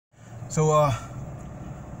So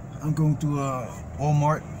I'm going to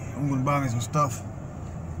Walmart. I'm going to buy me some stuff.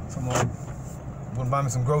 I'm going to buy me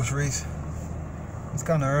some groceries. It's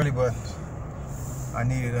kind of early, but I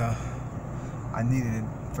needed it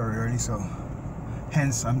very early, so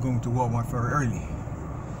hence I'm going to Walmart very early.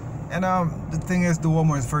 And the thing is, the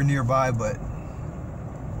Walmart is very nearby, but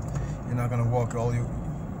you're not gonna walk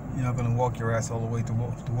your ass all the way to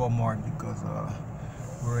Walmart because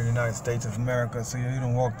we're in the United States of America, so you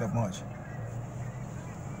don't walk that much.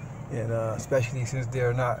 And especially since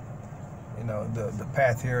they're not, the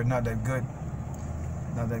path here is not that good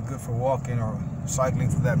for walking or cycling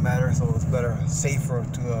for that matter. So it's safer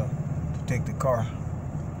to take the car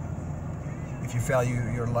if you value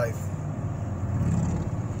your life.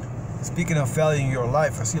 Speaking of valuing your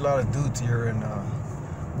life, I see a lot of dudes here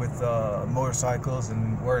with motorcycles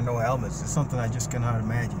and wearing no helmets. It's something I just cannot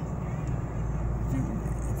imagine.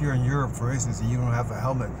 If you're in Europe, for instance, and you don't have a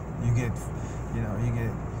helmet, you get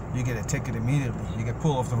a ticket immediately. You get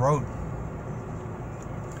pulled off the road.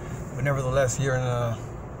 But nevertheless, here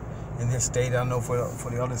in this state, I know for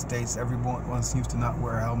the other states, everyone seems to not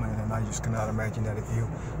wear a helmet, and I just cannot imagine that if you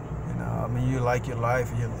like your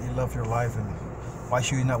life, you love your life, and why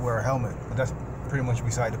should you not wear a helmet? But that's pretty much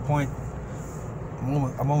beside the point.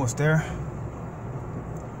 I'm almost there.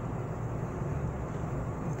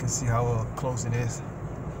 You can see how close it is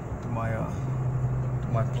to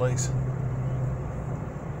my place.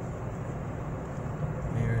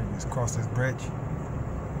 Here, just cross this bridge.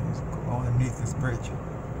 Just go underneath this bridge.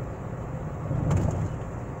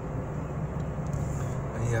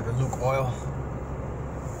 And you have the Luke Oil.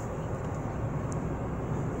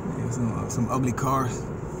 Here's some ugly cars.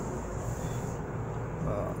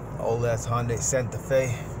 Old ass Hyundai Santa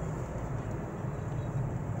Fe.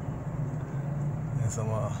 And some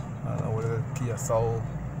I don't know what it is, Kia Soul.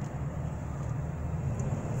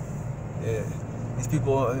 Yeah, these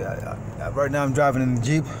people. Right now I'm driving in the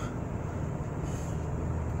Jeep.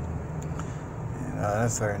 And,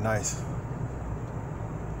 that's very nice.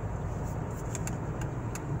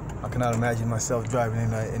 I cannot imagine myself driving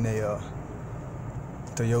in a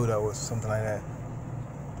Toyota or something like that.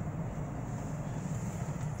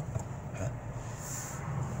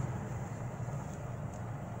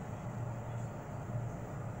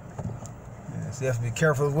 So you have to be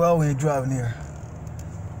careful as well when you're driving here.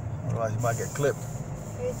 Otherwise you might get clipped.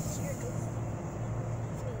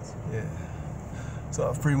 Yeah. So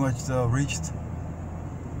I've pretty much reached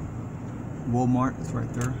Walmart. It's right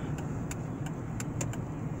there.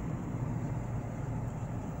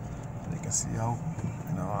 You can see how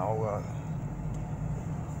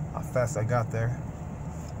fast I got there.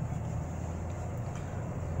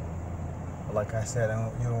 But like I said,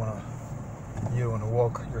 you don't want to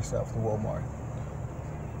walk yourself to Walmart.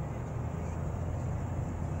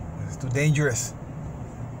 It's too dangerous.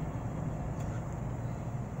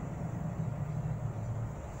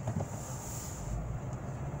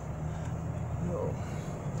 So,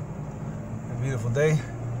 a beautiful day.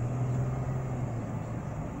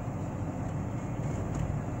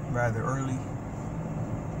 Rather early.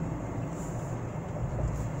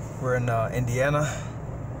 We're in Indiana.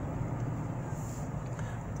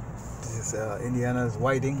 This is Indiana's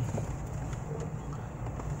Whiting.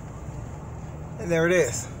 And there it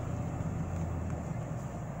is.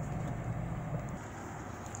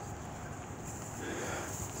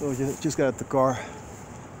 So just got out the car.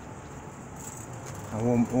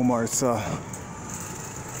 Walmart's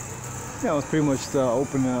it's pretty much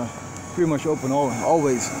open. Pretty much open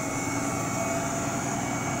always.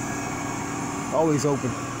 Always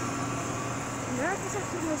open.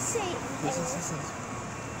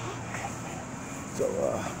 So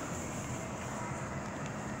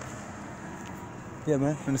yeah,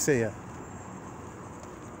 man, I'm gonna say yeah.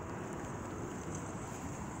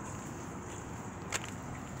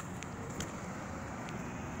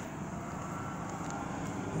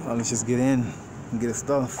 Let's just get in and get the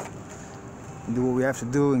stuff and do what we have to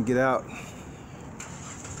do and get out.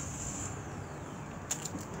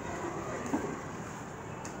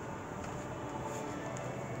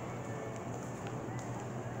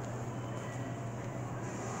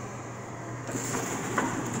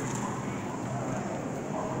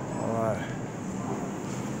 Alright.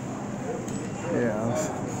 Yeah,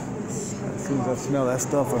 as soon as I smell that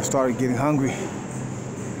stuff, I started getting hungry.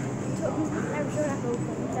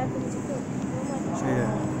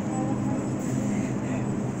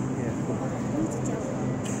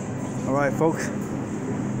 All right, folks.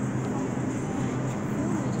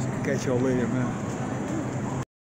 Catch y'all later, man.